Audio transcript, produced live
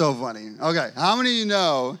So funny. Okay, how many of you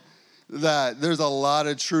know that there's a lot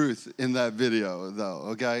of truth in that video, though?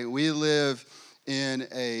 Okay, we live in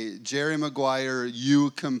a Jerry Maguire, you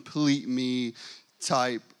complete me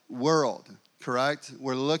type world, correct?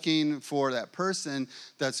 We're looking for that person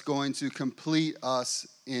that's going to complete us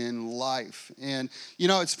in life. And, you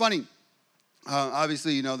know, it's funny.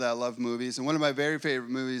 Obviously, you know that I love movies, and one of my very favorite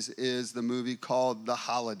movies is the movie called The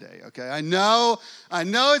Holiday, okay? I know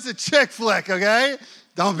it's a chick flick, okay?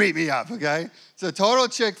 Don't beat me up, okay? It's a total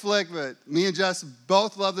chick flick, but me and Jess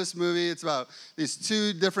both love this movie. It's about these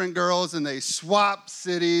two different girls, and they swap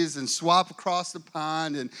cities and swap across the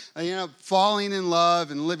pond, and they end up falling in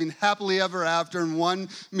love and living happily ever after, and one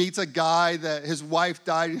meets a guy that his wife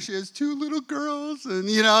died, and she has two little girls, and,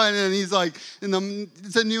 you know, and then he's like,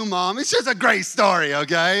 it's a new mom. It's just a great story,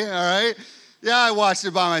 okay? All right? Yeah, I watched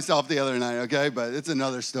it by myself the other night, okay? But it's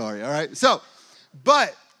another story, all right? So,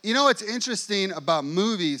 but you know what's interesting about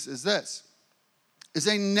movies is this, is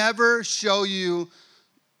they never show you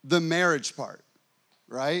the marriage part,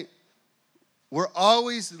 right? We're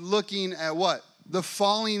always looking at what? The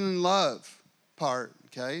falling in love part,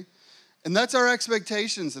 okay? And that's our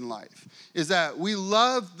expectations in life, is that we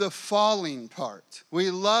love the falling part.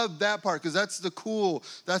 We love that part because that's the cool,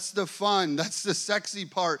 that's the fun, that's the sexy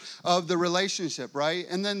part of the relationship, right?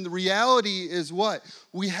 And then the reality is what?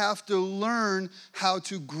 We have to learn how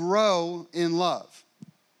to grow in love.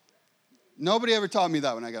 Nobody ever taught me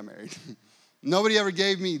that when I got married. Nobody ever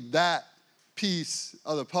gave me that piece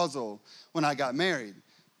of the puzzle when I got married.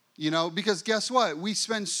 You know, because guess what? We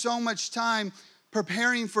spend so much time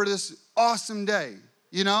preparing for this awesome day.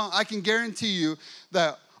 You know, I can guarantee you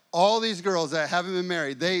that all these girls that haven't been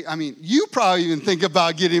married, you probably even think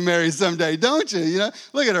about getting married someday, don't you? You know,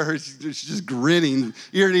 look at her, she's just grinning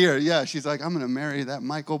ear to ear. Yeah, she's like, I'm gonna marry that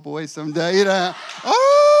Michael boy someday, you know.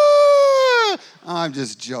 Oh, I'm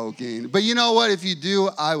just joking. But you know what? If you do,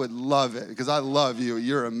 I would love it because I love you.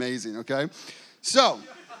 You're amazing, okay? So,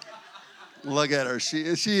 look at her. She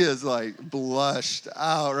is like blushed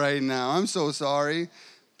out right now. I'm so sorry.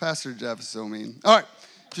 Pastor Jeff is so mean. All right.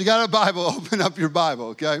 If you got a Bible, open up your Bible,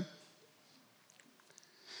 okay? We're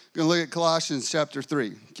going to look at Colossians chapter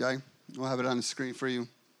 3, okay? We'll have it on the screen for you.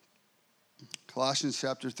 Colossians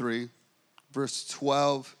chapter 3, verse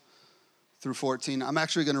 12 through 14. I'm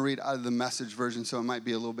actually going to read out of the Message version, so it might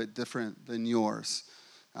be a little bit different than yours,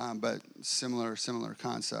 but similar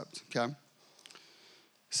concept, okay? It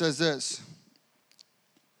says this,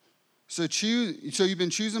 so you've been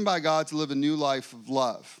chosen by God to live a new life of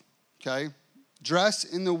love, okay? Dress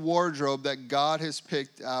in the wardrobe that God has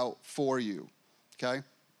picked out for you, okay?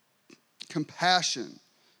 Compassion,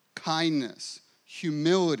 kindness,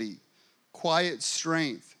 humility, quiet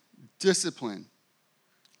strength, discipline,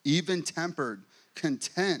 even-tempered,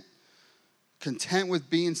 content with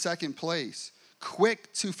being second place,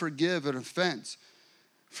 quick to forgive an offense.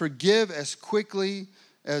 Forgive as quickly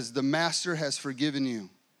as the master has forgiven you.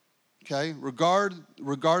 Okay?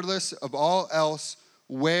 Regardless of all else,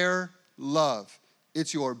 wear love.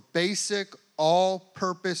 It's your basic,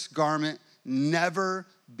 all-purpose garment. Never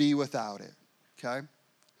be without it. Okay?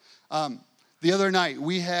 The other night,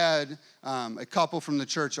 we had a couple from the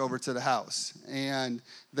church over to the house, and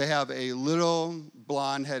they have a little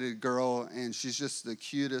blonde-headed girl, and she's just the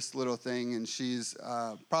cutest little thing, and she's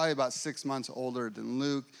probably about 6 months older than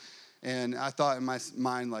Luke. And I thought in my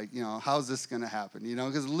mind, like, you know, how's this going to happen? You know,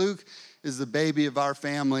 because Luke is the baby of our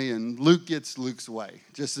family, and Luke gets Luke's way,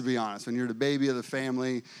 just to be honest. When you're the baby of the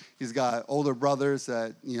family, he's got older brothers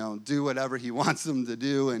that, you know, do whatever he wants them to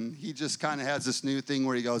do, and he just kind of has this new thing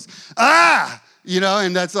where he goes, you know,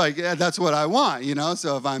 and that's like, yeah, that's what I want, you know?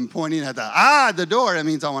 So if I'm pointing at the door, that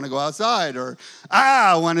means I want to go outside, or,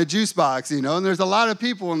 I want a juice box, you know? And there's a lot of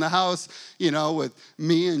people in the house, you know, with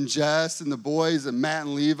me and Jess and the boys and Matt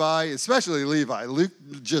and Levi, especially Levi. Luke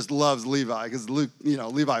just loves Levi because Luke, you know,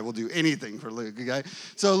 Levi will do anything for Luke, okay?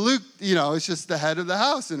 So Luke, you know, is just the head of the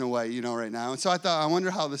house in a way, you know, right now. And so I thought, I wonder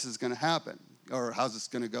how this is going to happen, or how's this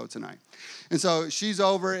going to go tonight. And so she's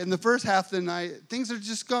over, and the first half of the night, things are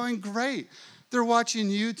just going great. They're watching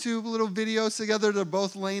YouTube little videos together. They're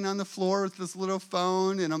both laying on the floor with this little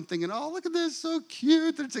phone, and I'm thinking, oh, look at this, so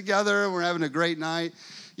cute. They're together, we're having a great night,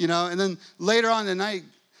 you know. And then later on in the night,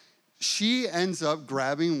 she ends up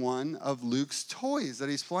grabbing one of Luke's toys that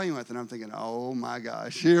he's playing with. And I'm thinking, oh my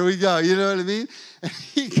gosh, here we go. You know what I mean? And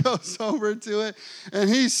he goes over to it and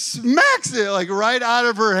he smacks it like right out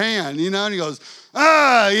of her hand, you know, and he goes,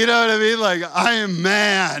 you know what I mean? Like, I am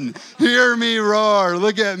man. Hear me roar.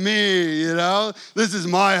 Look at me, you know? This is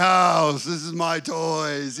my house. This is my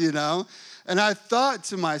toys, you know? And I thought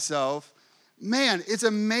to myself, man, it's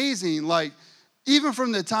amazing. Like, Even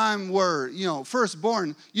from the time we're,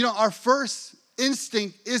 firstborn, our first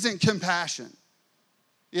instinct isn't compassion.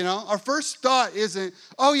 Our first thought isn't,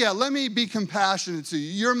 oh yeah, let me be compassionate to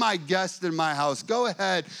you. You're my guest in my house. Go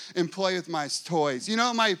ahead and play with my toys.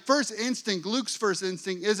 My first instinct, Luke's first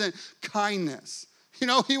instinct isn't kindness.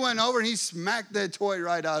 He went over and he smacked that toy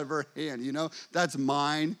right out of her hand. That's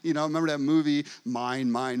mine. Remember that movie,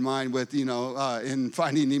 Mine, with, in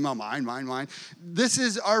Finding Nemo, mine. This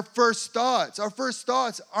is our first thoughts. Our first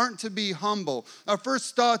thoughts aren't to be humble. Our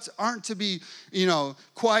first thoughts aren't to be,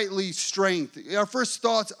 quietly strength. Our first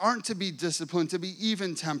thoughts aren't to be disciplined, to be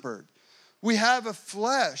even-tempered. We have a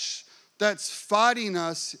flesh that's fighting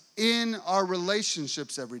us in our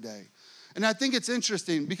relationships every day. And I think it's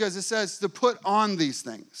interesting because it says to put on these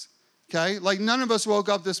things, okay? Like none of us woke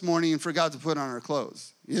up this morning and forgot to put on our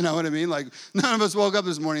clothes. You know what I mean? Like none of us woke up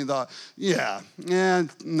this morning and thought, I'm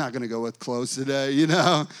not going to go with clothes today,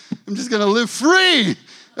 I'm just going to live free.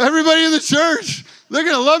 Everybody in the church, they're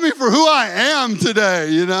going to love me for who I am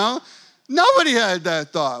today, Nobody had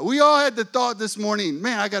that thought. We all had the thought this morning,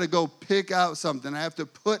 man, I got to go pick out something. I have to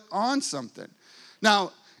put on something.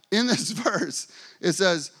 Now, in this verse, it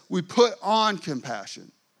says, we put on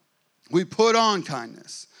compassion. We put on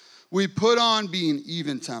kindness. We put on being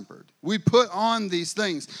even-tempered. We put on these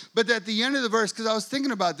things. But at the end of the verse, because I was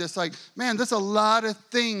thinking about this, like, man, there's a lot of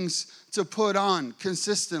things to put on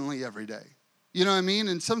consistently every day. You know what I mean?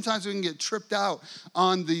 And sometimes we can get tripped out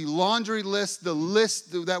on the laundry list, the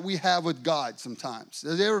list that we have with God sometimes.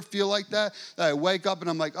 Does it ever feel like that? That I wake up and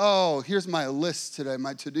I'm like, oh, here's my list today,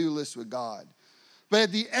 my to-do list with God. But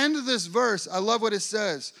at the end of this verse, I love what it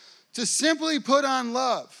says, to simply put on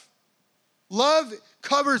love. Love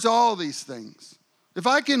covers all these things. If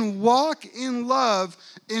I can walk in love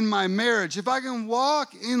in my marriage, if I can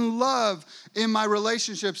walk in love in my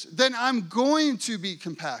relationships, then I'm going to be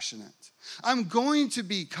compassionate. I'm going to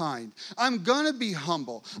be kind. I'm going to be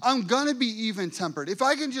humble. I'm going to be even-tempered. If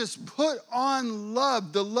I can just put on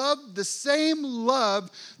love, the same love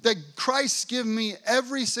that Christ's given me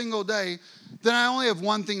every single day, then I only have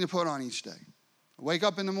one thing to put on each day. I wake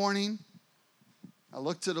up in the morning, I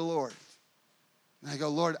look to the Lord, and I go,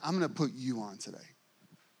 Lord, I'm going to put you on today.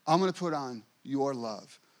 I'm going to put on your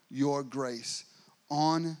love, your grace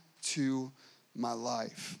onto my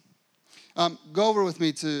life. Go over with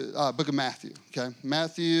me to book of Matthew, okay?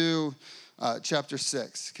 Matthew chapter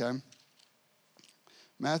 6, okay?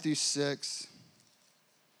 Matthew 6.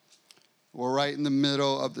 We're right in the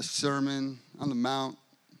middle of the Sermon on the Mount.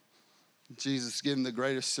 Jesus giving the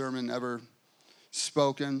greatest sermon ever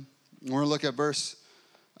spoken. We're going to look at verse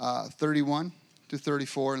 31 to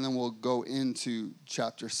 34, and then we'll go into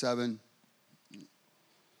chapter 7.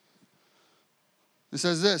 It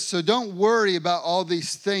says this, so don't worry about all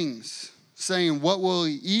these things, saying, what will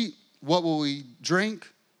we eat? What will we drink?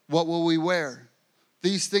 What will we wear?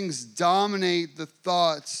 These things dominate the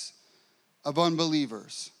thoughts of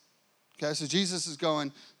unbelievers. Okay, so Jesus is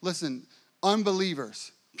going, listen,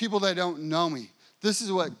 unbelievers, people that don't know me, this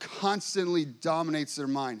is what constantly dominates their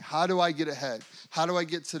mind. How do I get ahead? How do I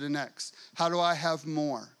get to the next? How do I have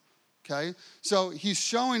more? Okay, so he's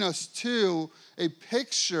showing us too a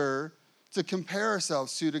picture to compare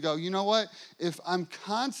ourselves to go, you know what? If I'm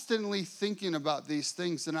constantly thinking about these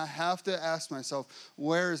things, then I have to ask myself,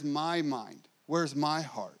 where's my mind? Where's my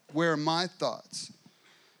heart? Where are my thoughts?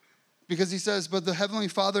 Because he says, but the Heavenly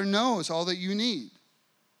Father knows all that you need.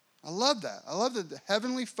 I love that. I love that the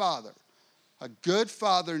Heavenly Father, a good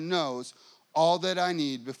Father, knows all that I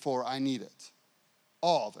need before I need it.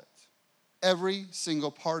 All of it. Every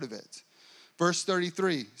single part of it. Verse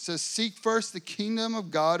 33 says, seek first the kingdom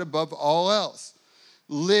of God above all else.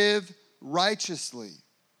 Live righteously.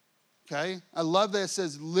 Okay? I love that it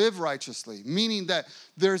says live righteously, meaning that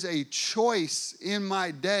there's a choice in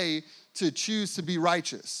my day to choose to be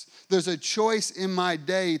righteous. There's a choice in my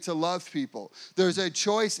day to love people. There's a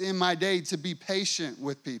choice in my day to be patient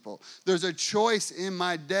with people. There's a choice in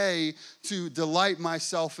my day to delight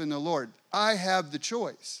myself in the Lord. I have the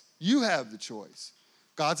choice. You have the choice.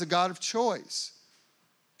 God's a God of choice,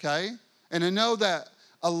 okay? And I know that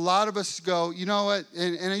a lot of us go, you know what,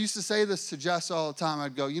 and I used to say this to Jess all the time.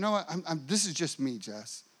 I'd go, you know what, this is just me,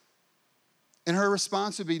 Jess. And her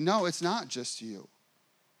response would be, no, it's not just you.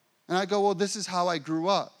 And I go, well, this is how I grew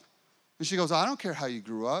up. And she goes, I don't care how you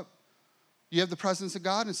grew up. You have the presence of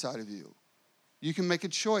God inside of you. You can make a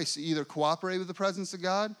choice to either cooperate with the presence of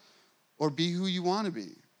God or be who you want to be.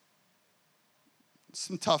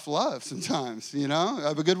 Some tough love sometimes, I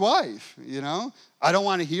have a good wife, I don't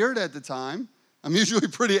want to hear it at the time. I'm usually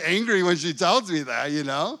pretty angry when she tells me that,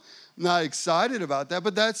 I'm not excited about that,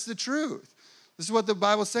 but that's the truth. This is what the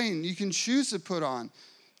Bible's saying. You can choose to put on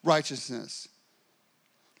righteousness.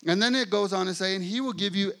 And then it goes on to say, and he will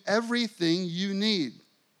give you everything you need.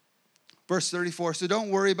 Verse 34, so don't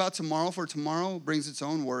worry about tomorrow, for tomorrow brings its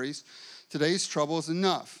own worries. Today's trouble is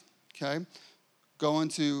enough, okay? Go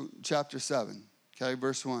into chapter 7, okay,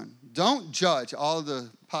 verse 1. Don't judge all of the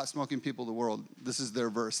pot-smoking people of the world. This is their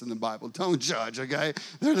verse in the Bible. Don't judge, okay?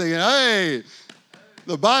 They're thinking, hey,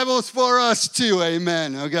 the Bible's for us too,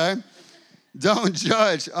 amen, okay? Don't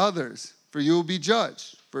judge others, for you will be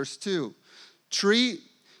judged. Verse 2,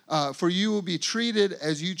 for you will be treated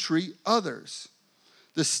as you treat others.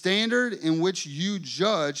 The standard in which you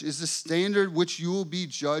judge is the standard which you will be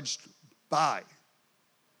judged by.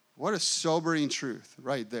 What a sobering truth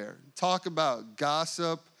right there. Talk about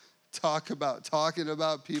gossip. Talk about talking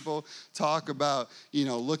about people. Talk about,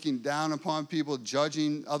 looking down upon people,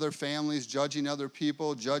 judging other families, judging other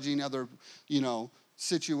people, judging other,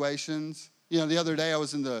 situations. The other day I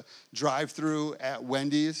was in the drive-thru at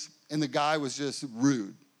Wendy's, and the guy was just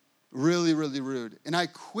rude. Really, really rude. And I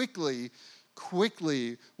quickly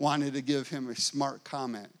wanted to give him a smart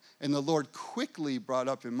comment. And the Lord quickly brought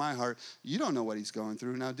up in my heart, you don't know what he's going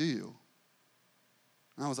through now, do you?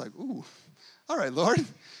 And I was like, ooh, all right, Lord. I'm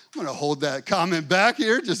going to hold that comment back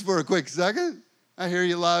here just for a quick second. I hear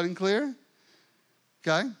you loud and clear.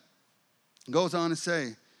 Okay? Goes on to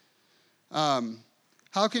say,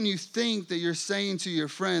 how can you think that you're saying to your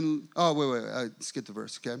friend, I skipped the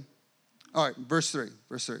verse, okay? All right, verse 3.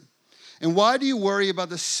 And why do you worry about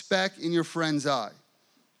the speck in your friend's eye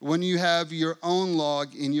when you have your own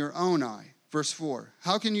log in your own eye? Verse 4.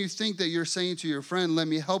 How can you think that you're saying to your friend, let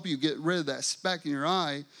me help you get rid of that speck in your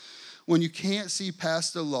eye when you can't see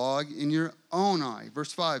past the log in your own eye?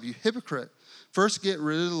 Verse 5. You hypocrite. First get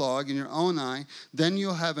rid of the log in your own eye, then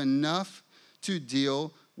you'll have enough to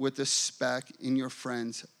deal with the speck in your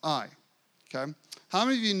friend's eye. Okay? How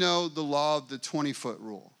many of you know the law of the 20-foot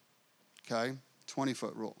rule? Okay?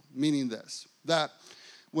 20-foot rule, meaning this, that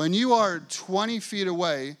when you are 20 feet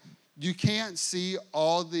away, you can't see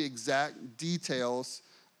all the exact details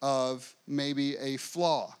of maybe a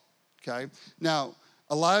flaw, okay? Now,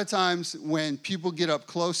 a lot of times when people get up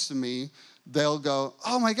close to me, they'll go,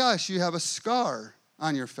 oh my gosh, you have a scar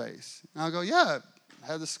on your face. And I'll go, yeah, I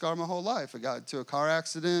had this scar my whole life. I got into a car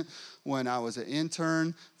accident when I was an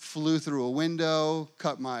intern, flew through a window,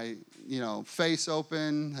 cut my face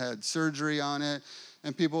open, had surgery on it.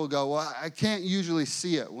 And people will go, well, I can't usually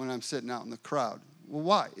see it when I'm sitting out in the crowd. Well,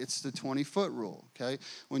 why? It's the 20-foot rule, okay?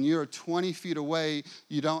 When you're 20 feet away,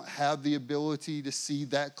 you don't have the ability to see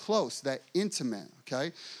that close, that intimate,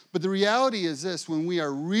 okay? But the reality is this, when we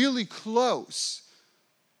are really close,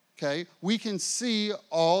 okay, we can see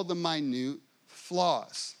all the minute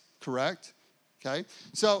flaws, correct? Okay?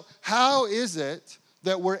 So how is it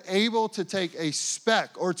that we're able to take a speck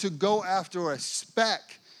or to go after a speck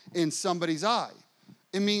in somebody's eye?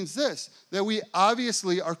 It means this, that we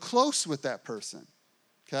obviously are close with that person,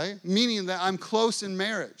 okay? Meaning that I'm close in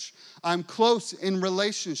marriage. I'm close in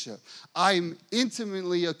relationship. I'm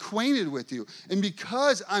intimately acquainted with you. And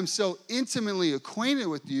because I'm so intimately acquainted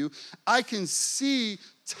with you, I can see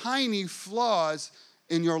tiny flaws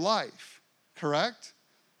in your life, correct?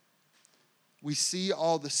 We see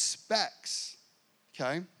all the specks,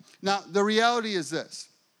 okay? Now, the reality is this,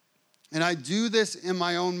 and I do this in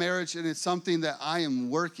my own marriage, and it's something that I am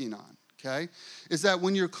working on, okay? Is that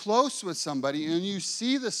when you're close with somebody and you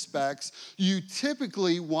see the specks, you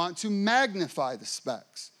typically want to magnify the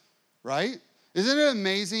specks, right? Isn't it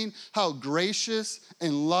amazing how gracious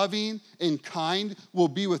and loving and kind we'll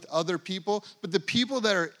be with other people? But the people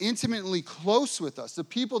that are intimately close with us, the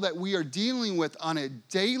people that we are dealing with on a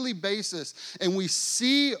daily basis, and we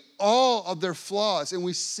see all of their flaws and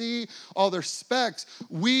we see all their specks,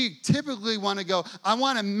 we typically want to go, I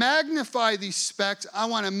want to magnify these specks. I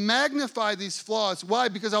want to magnify these flaws. Why?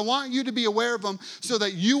 Because I want you to be aware of them so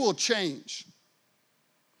that you will change,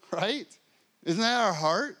 right? Isn't that our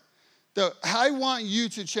heart? I want you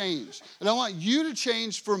to change, and I want you to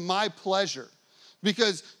change for my pleasure,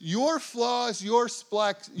 because your flaws, your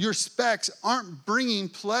specks aren't bringing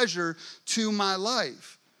pleasure to my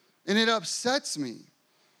life, and it upsets me.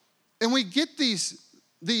 And we get these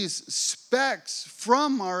specks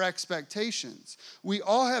from our expectations. We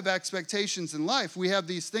all have expectations in life. We have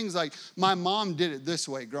these things like, my mom did it this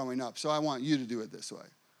way growing up, so I want you to do it this way.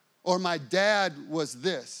 Or my dad was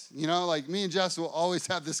this, like me and Jess will always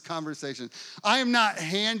have this conversation. I am not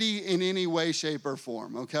handy in any way, shape, or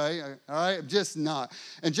form, okay? All right, I'm just not.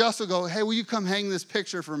 And Jess will go, hey, will you come hang this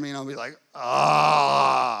picture for me? And I'll be like,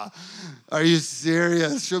 are you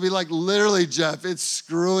serious? She'll be like, literally, Jeff, it's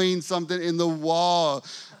screwing something in the wall.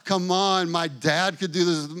 Come on, my dad could do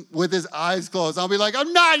this with his eyes closed. I'll be like,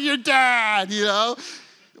 I'm not your dad, you know?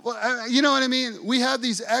 Well, you know what I mean? We have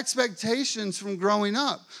these expectations from growing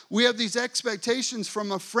up. We have these expectations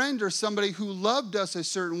from a friend or somebody who loved us a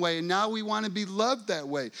certain way, and now we want to be loved that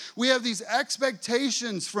way. We have these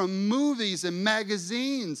expectations from movies and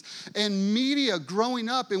magazines and media growing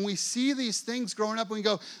up, and we see these things growing up, and we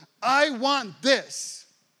go, I want this.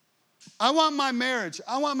 I want my marriage.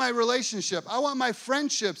 I want my relationship. I want my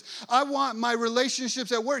friendships. I want my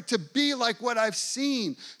relationships at work to be like what I've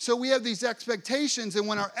seen. So we have these expectations, and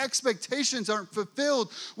when our expectations aren't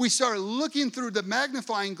fulfilled, we start looking through the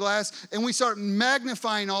magnifying glass and we start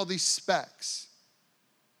magnifying all these specks.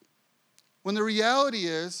 When the reality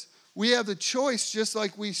is, we have the choice, just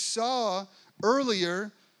like we saw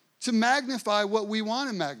earlier, to magnify what we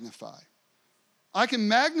want to magnify. I can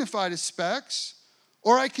magnify the specks,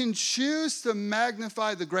 or I can choose to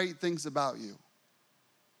magnify the great things about you.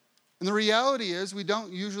 And the reality is, we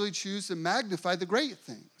don't usually choose to magnify the great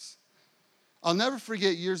things. I'll never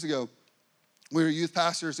forget years ago, we were youth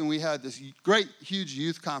pastors, and we had this great, huge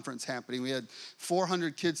youth conference happening. We had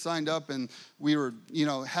 400 kids signed up, and we were,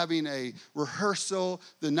 having a rehearsal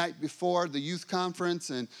the night before the youth conference.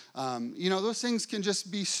 And, those things can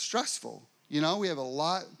just be stressful. We have a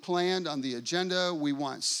lot planned on the agenda. We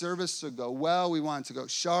want service to go well. We want it to go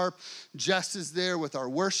sharp. Jess is there with our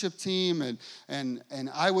worship team, and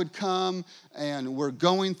I would come, and we're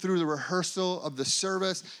going through the rehearsal of the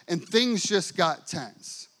service, and things just got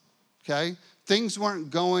tense, okay? Things weren't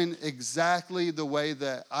going exactly the way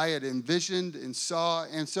that I had envisioned and saw,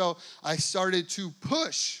 and so I started to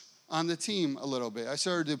push on the team a little bit. I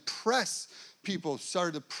started to press people,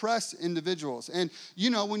 started to press individuals. And,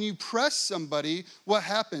 when you press somebody, what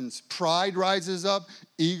happens? Pride rises up,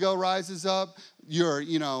 ego rises up,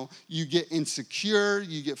 you get insecure,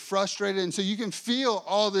 you get frustrated, and so you can feel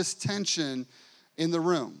all this tension in the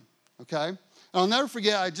room, okay? And I'll never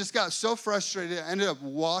forget, I just got so frustrated, I ended up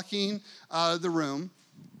walking out of the room,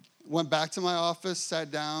 went back to my office,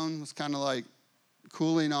 sat down, was kind of like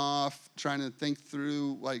cooling off, trying to think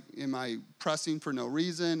through, like, am I pressing for no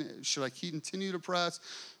reason? Should I continue to press?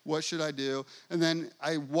 What should I do? And then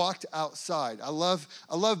I walked outside. I love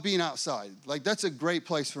being outside. Like, that's a great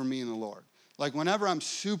place for me and the Lord. Like, whenever I'm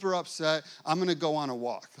super upset, I'm going to go on a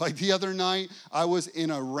walk. Like, the other night, I was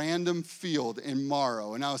in a random field in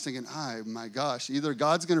Morrow, and I was thinking, oh, my gosh, either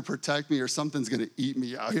God's going to protect me or something's going to eat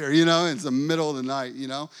me out here, It's the middle of the night,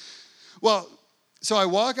 Well, so I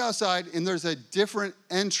walk outside, and there's a different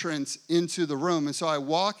entrance into the room. And so I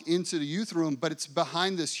walk into the youth room, but it's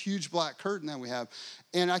behind this huge black curtain that we have.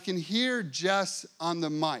 And I can hear Jess on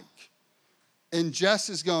the mic. And Jess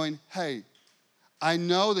is going, hey, I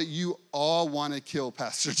know that you all want to kill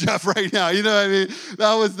Pastor Jeff right now. You know what I mean?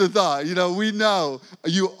 That was the thought. We know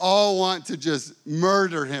you all want to just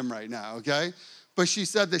murder him right now, okay? But she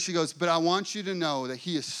said that, she goes, but I want you to know that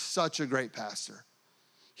he is such a great pastor.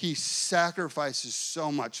 He sacrifices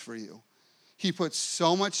so much for you. He puts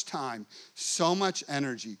so much time, so much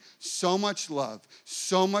energy, so much love,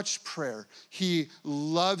 so much prayer. He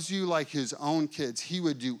loves you like his own kids. He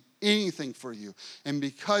would do anything for you. And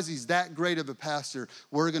because he's that great of a pastor,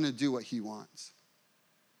 we're going to do what he wants.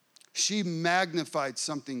 She magnified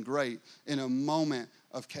something great in a moment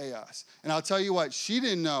of chaos. And I'll tell you what, she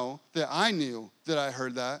didn't know that I knew that I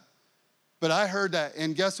heard that. But I heard that,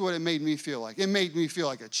 and guess what it made me feel like? It made me feel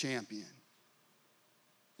like a champion.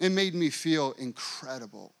 It made me feel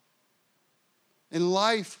incredible. In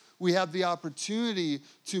life, we have the opportunity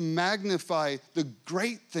to magnify the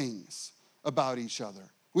great things about each other.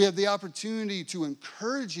 We have the opportunity to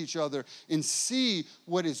encourage each other and see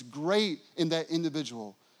what is great in that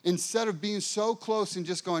individual. Instead of being so close and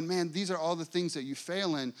just going, man, these are all the things that you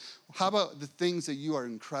fail in. How about the things that you are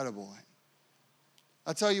incredible in?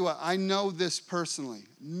 I'll tell you what, I know this personally.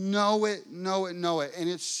 Know it. And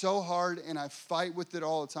it's so hard, and I fight with it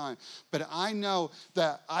all the time. But I know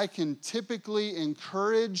that I can typically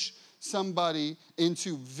encourage somebody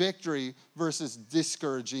into victory versus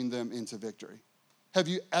discouraging them into victory. Have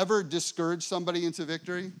you ever discouraged somebody into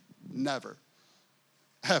victory? Never.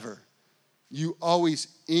 Ever. You always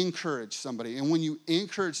encourage somebody. And when you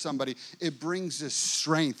encourage somebody, it brings this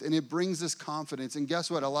strength and it brings this confidence. And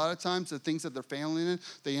guess what? A lot of times the things that they're failing in,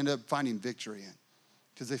 they end up finding victory in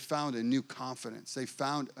because they found a new confidence. They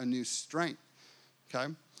found a new strength,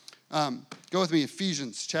 okay? Go with me,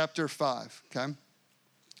 Ephesians chapter 5, okay?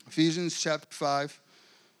 Ephesians chapter 5,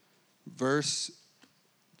 verse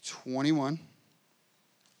 21.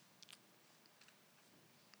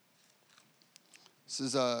 This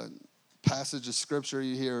is a passage of scripture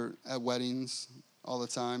you hear at weddings all the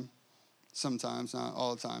time. sometimes, not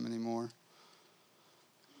all the time anymore.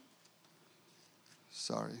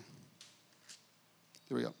 Sorry.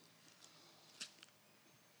 Here we go.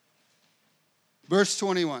 Verse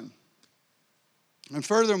 21. And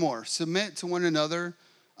furthermore, submit to one another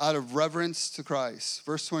out of reverence to Christ.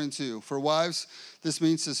 Verse 22. For wives, this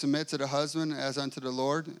means to submit to the husband as unto the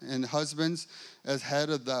Lord, and husbands as head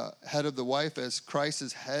of the wife, as Christ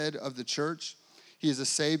is head of the church. He is the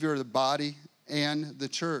Savior of the body and the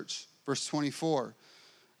church. Verse 24.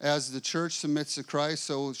 As the church submits to Christ,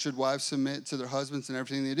 so should wives submit to their husbands in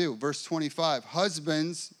everything they do. Verse 25.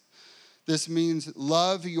 Husbands, this means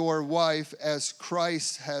love your wife as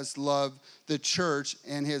Christ has loved the church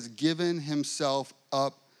and has given himself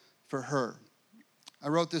up for her. I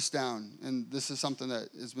wrote this down, and this is something that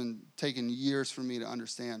has been taking years for me to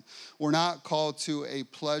understand. We're not called to a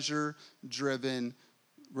pleasure-driven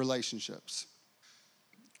relationships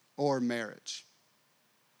or marriage.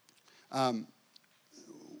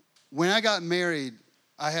 When I got married,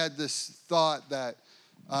 I had this thought that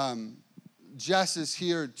Jess is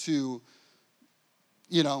here to,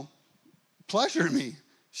 pleasure me.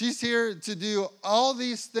 She's here to do all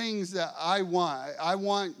these things that I want. I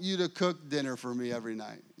want you to cook dinner for me every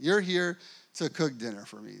night. You're here to cook dinner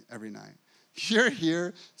for me every night. You're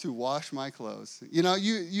here to wash my clothes.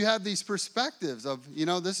 You have these perspectives of,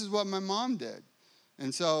 this is what my mom did.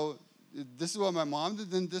 And so this is what my mom did,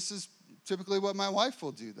 then this is typically what my wife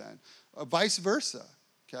will do then. Vice versa,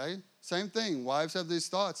 okay? Same thing. Wives have these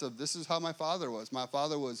thoughts of, this is how my father was. My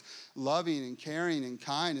father was loving and caring and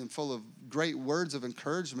kind and full of great words of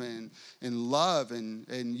encouragement and love,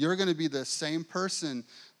 and you're going to be the same person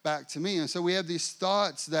back to me. And so we have these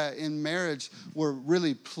thoughts that in marriage we're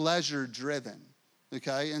really pleasure-driven,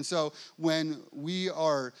 okay? And so when we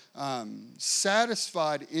are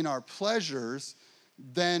satisfied in our pleasures,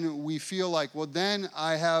 then we feel like, well, then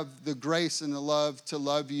I have the grace and the love to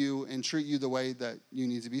love you and treat you the way that you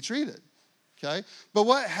need to be treated, okay? But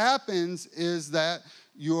what happens is that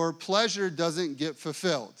your pleasure doesn't get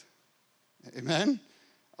fulfilled, amen,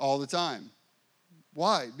 all the time.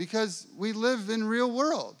 Why? Because we live in real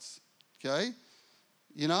worlds, okay?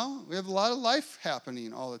 We have a lot of life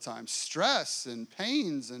happening all the time, stress and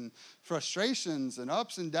pains and frustrations and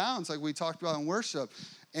ups and downs like we talked about in worship.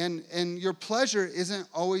 And your pleasure isn't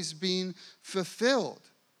always being fulfilled,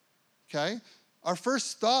 okay? Our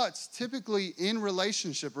first thoughts typically in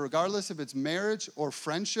relationship, regardless if it's marriage or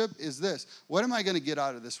friendship, is this: what am I going to get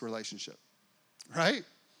out of this relationship, right?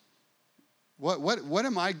 What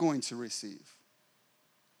am I going to receive?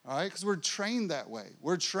 All right, because we're trained that way.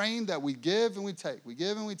 We're trained that we give and we take. We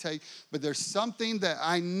give and we take. But there's something that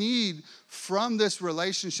I need from this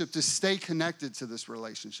relationship to stay connected to this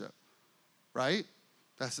relationship, right?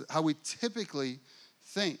 That's how we typically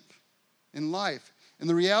think in life. And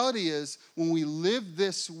the reality is, when we live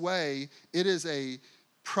this way, it is a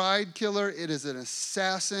pride killer. It is an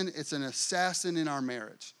assassin. It's an assassin in our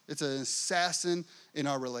marriage. It's an assassin in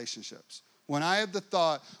our relationships. When I have the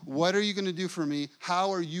thought, what are you going to do for me?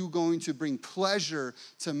 How are you going to bring pleasure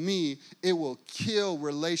to me? It will kill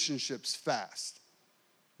relationships fast,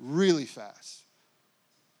 really fast,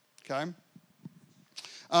 okay?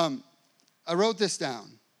 I wrote this down,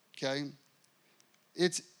 okay?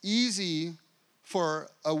 It's easy for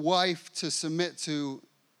a wife to submit to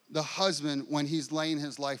the husband when he's laying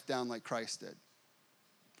his life down like Christ did,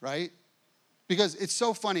 right? Because it's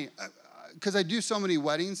so funny, because I do so many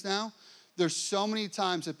weddings now. There's so many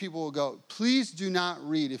times that people will go, please do not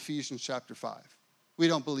read Ephesians chapter 5. We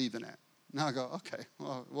don't believe in it. Now I go, okay,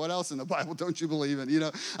 well, what else in the Bible don't you believe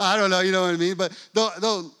in? I don't know, you know what I mean? But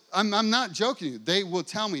though I'm not joking you. They will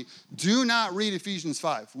tell me, do not read Ephesians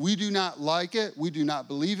 5. We do not like it. We do not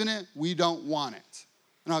believe in it. We don't want it.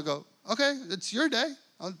 And I'll go, okay, it's your day.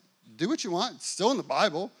 I'll do what you want. It's still in the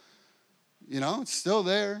Bible. It's still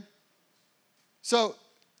there. So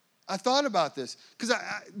I thought about this because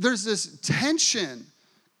there's this tension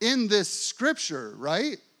in this scripture,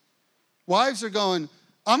 right? Wives are going,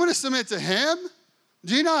 I'm going to submit to him?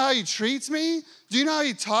 Do you know how he treats me? Do you know how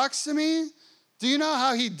he talks to me? Do you know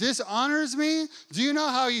how he dishonors me? Do you know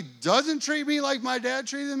how he doesn't treat me like my dad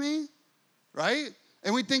treated me? Right?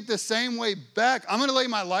 And we think the same way back. I'm going to lay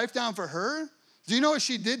my life down for her? Do you know what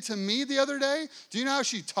she did to me the other day? Do you know how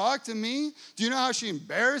she talked to me? Do you know how she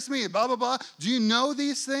embarrassed me? Blah, blah, blah. Do you know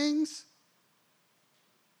these things?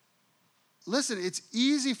 Listen, it's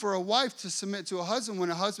easy for a wife to submit to a husband when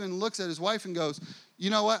a husband looks at his wife and goes, you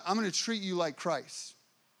know what? I'm going to treat you like Christ.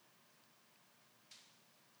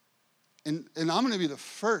 And I'm going to be the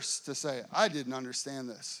first to say, I didn't understand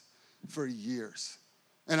this for years.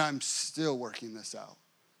 And I'm still working this out.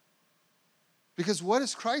 Because what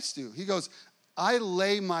does Christ do? He goes, I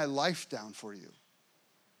lay my life down for you.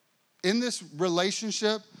 In this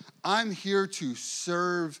relationship, I'm here to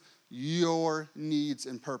serve your needs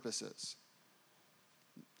and purposes.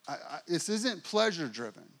 This isn't pleasure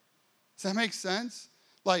driven. Does that make sense?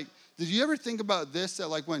 Like, did you ever think about this, that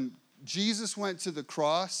like when Jesus went to the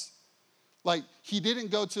cross, like he didn't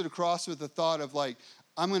go to the cross with the thought of like,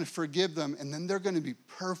 I'm going to forgive them and then they're going to be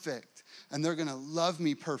perfect and they're going to love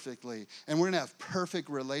me perfectly and we're going to have perfect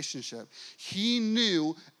relationship. He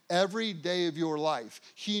knew every day of your life.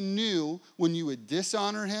 He knew when you would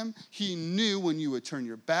dishonor him. He knew when you would turn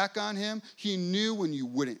your back on him. He knew when you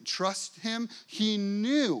wouldn't trust him. He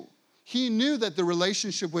knew that the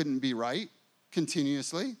relationship wouldn't be right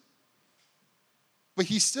continuously. But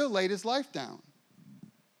he still laid his life down.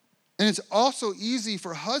 And it's also easy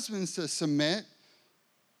for husbands to submit,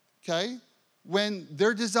 okay, when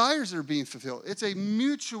their desires are being fulfilled. It's a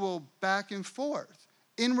mutual back and forth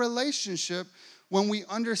in relationship when we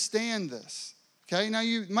understand this, okay? Now,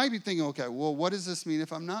 you might be thinking, okay, well, what does this mean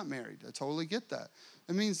if I'm not married? I totally get that.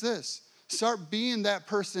 It means this. Start being that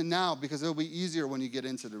person now because it'll be easier when you get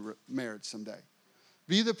into the marriage someday.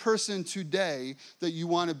 Be the person today that you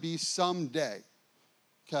want to be someday,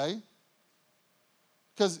 okay?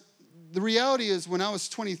 Because the reality is when I was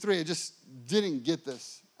 23, I just didn't get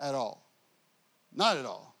this at all. Not at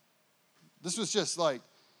all. This was just like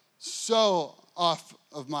so off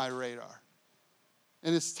of my radar.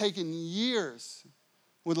 And it's taken years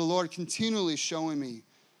with the Lord continually showing me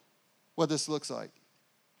what this looks like.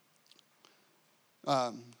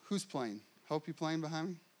 Who's playing? Hope, you playing behind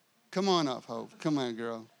me? Come on up, Hope. Come on,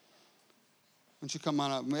 girl. Why don't you come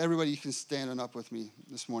on up? Everybody, you can stand up with me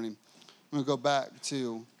this morning. I'm going to go back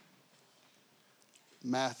to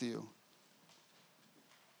Matthew.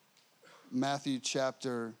 Matthew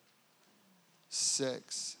chapter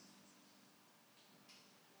 6.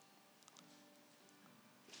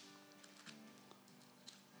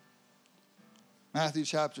 Matthew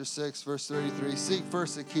chapter 6, verse 33. Seek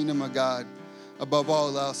first the kingdom of God above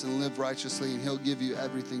all else and live righteously, and he'll give you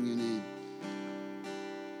everything you need.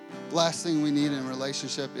 Last thing we need in a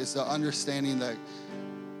relationship is the understanding that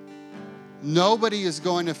nobody is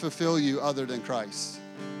going to fulfill you other than Christ.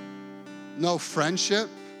 No friendship,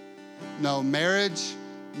 no marriage,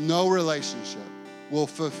 no relationship will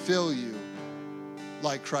fulfill you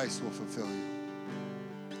like Christ will fulfill you.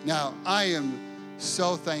 Now, I am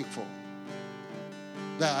so thankful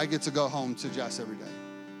that I get to go home to Jess every day.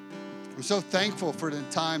 I'm so thankful for the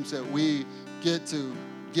times that we get to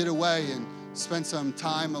get away and spend some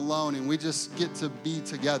time alone and we just get to be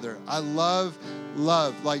together. I love,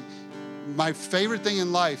 like my favorite thing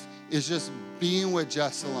in life is just being with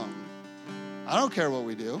Jess alone. I don't care what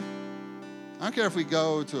we do. I don't care if we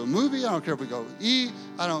go to a movie. I don't care if we go eat.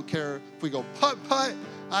 I don't care if we go putt-putt.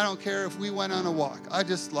 I don't care if we went on a walk. I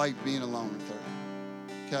just like being alone with her,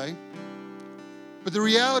 okay? But the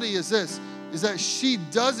reality is this, is that she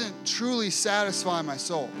doesn't truly satisfy my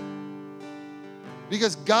soul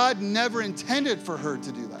because God never intended for her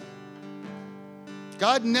to do that.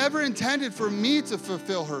 God never intended for me to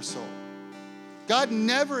fulfill her soul. God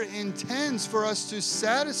never intends for us to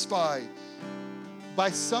satisfy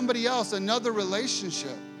by somebody else, another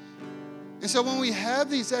relationship. And so when we have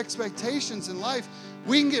these expectations in life,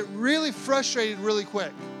 we can get really frustrated really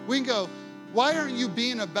quick. We can go, why aren't you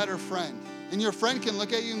being a better friend? And your friend can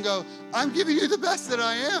look at you and go, I'm giving you the best that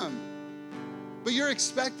I am. But you're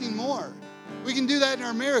expecting more. We can do that in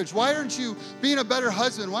our marriage. Why aren't you being a better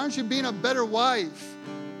husband? Why aren't you being a better wife?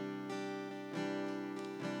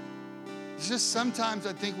 It's just sometimes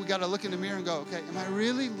I think we got to look in the mirror and go, okay, am I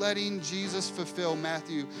really letting Jesus fulfill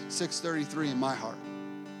Matthew 6:33 in my heart?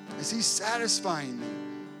 Is he satisfying me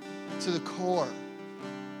to the core?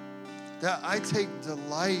 That I take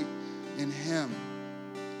delight in him.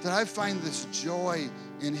 That I find this joy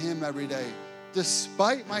in him every day,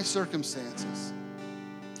 despite my circumstances.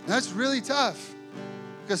 And that's really tough,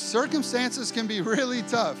 because circumstances can be really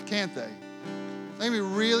tough, can't they? They can be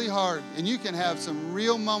really hard, and you can have some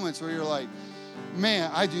real moments where you're like, man,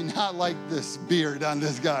 I do not like this beard on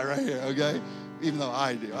this guy right here, okay? Even though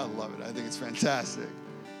I do. I love it. I think it's fantastic.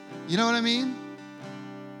 You know what I mean?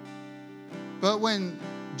 But when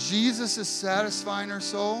Jesus is satisfying our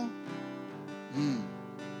soul,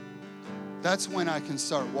 that's when I can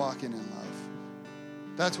start walking in love.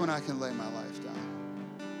 That's when I can lay my life down.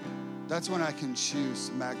 That's when I can choose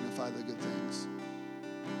to magnify the good things.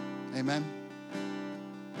 Amen?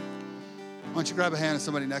 Why don't you grab a hand of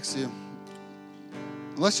somebody next to you?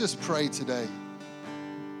 Let's just pray today.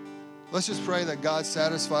 Let's just pray that God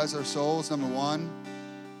satisfies our souls, number one.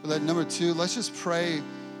 But that number two, let's just pray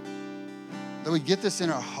that we get this in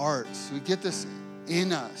our hearts. We get this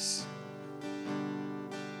in us.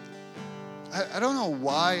 I don't know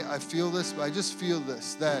why I feel this, but I just feel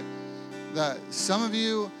this, that some of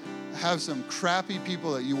you have some crappy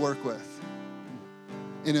people that you work with.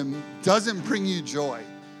 And it doesn't bring you joy.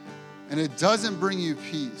 And it doesn't bring you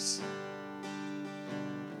peace.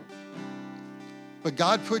 But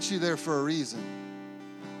God put you there for a reason.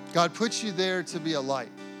 God put you there to be a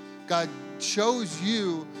light. God chose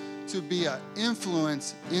you to be an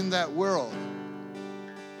influence in that world.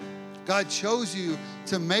 God chose you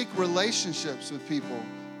to make relationships with people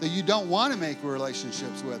that you don't want to make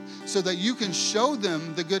relationships with, so that you can show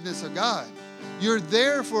them the goodness of God. You're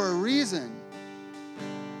there for a reason.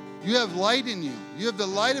 You have light in you. You have the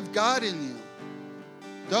light of God in you.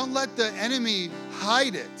 Don't let the enemy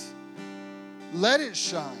hide it. Let it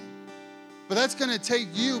shine. But that's going to take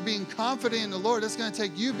you being confident in the Lord. That's going to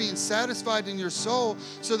take you being satisfied in your soul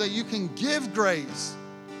so that you can give grace.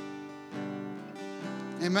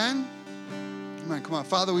 Amen? Amen. Come on.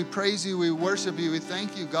 Father, we praise you. We worship you. We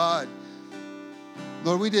thank you, God.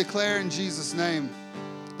 Lord, we declare in Jesus' name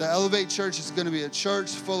that Elevate Church is going to be a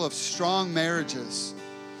church full of strong marriages,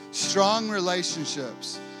 strong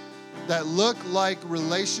relationships that look like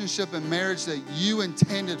relationship and marriage that you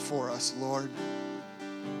intended for us, Lord.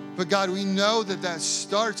 But God, we know that that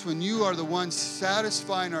starts when you are the one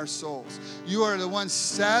satisfying our souls. You are the one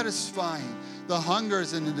satisfying the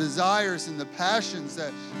hungers and the desires and the passions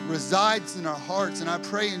that resides in our hearts. And I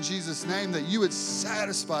pray in Jesus' name that you would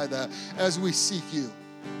satisfy that as we seek you.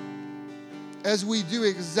 As we do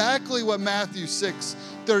exactly what Matthew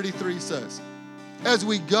 6:33 says. As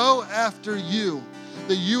we go after you,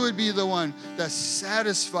 that you would be the one that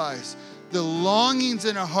satisfies the longings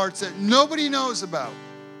in our hearts that nobody knows about.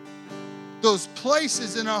 Those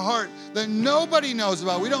places in our heart that nobody knows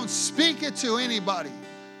about. We don't speak it to anybody.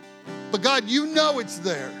 But God, you know it's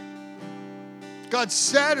there. God,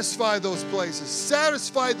 satisfy those places.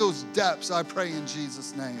 Satisfy those depths, I pray in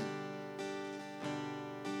Jesus' name.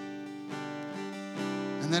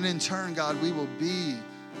 And then in turn, God, we will be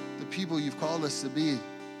the people you've called us to be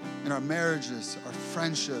in our marriages, our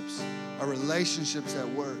friendships, our relationships at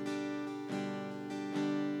work.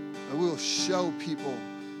 That we will show people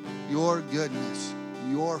your goodness,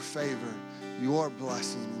 your favor, your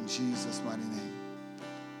blessing in Jesus' mighty name.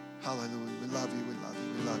 Hallelujah. We love you. We love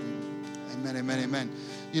you. We love you. Amen. Amen. Amen.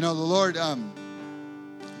 You know, the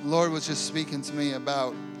Lord was just speaking to me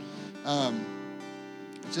about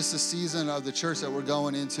just the season of the church that we're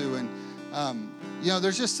going into. And, you know,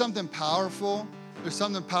 there's just something powerful. There's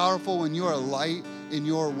something powerful when you're a light in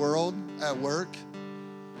your world at work.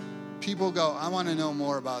 People go, I want to know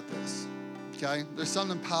more about this. Okay? There's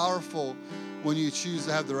something powerful when you choose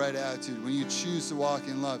to have the right attitude, when you choose to walk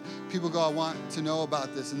in love. People go, I want to know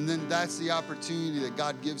about this. And then that's the opportunity that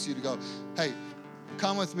God gives you to go, hey,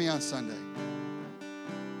 come with me on Sunday.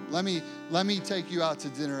 Let me take you out to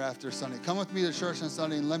dinner after Sunday. Come with me to church on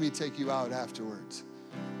Sunday and let me take you out afterwards.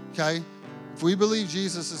 Okay? If we believe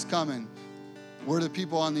Jesus is coming, we're the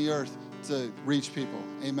people on the earth to reach people.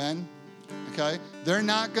 Amen? Okay? They're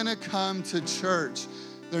not going to come to church.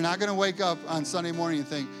 They're not going to wake up on Sunday morning and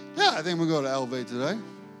think, yeah, I think we'll go to Elevate today.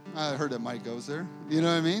 I heard that Mike goes there. You know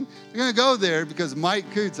what I mean? They're going to go there because Mike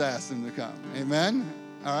Coots asked them to come. Amen?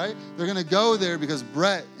 All right? They're going to go there because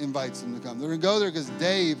Brett invites them to come. They're going to go there because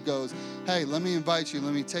Dave goes, hey, let me invite you.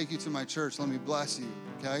 Let me take you to my church. Let me bless you.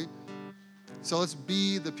 Okay? So let's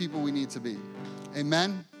be the people we need to be.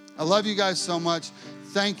 Amen? I love you guys so much.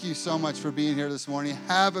 Thank you so much for being here this morning.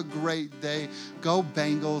 Have a great day. Go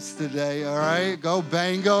Bengals today, all right? Go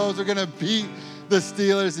Bengals. We're going to beat the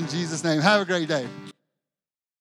Steelers in Jesus' name. Have a great day.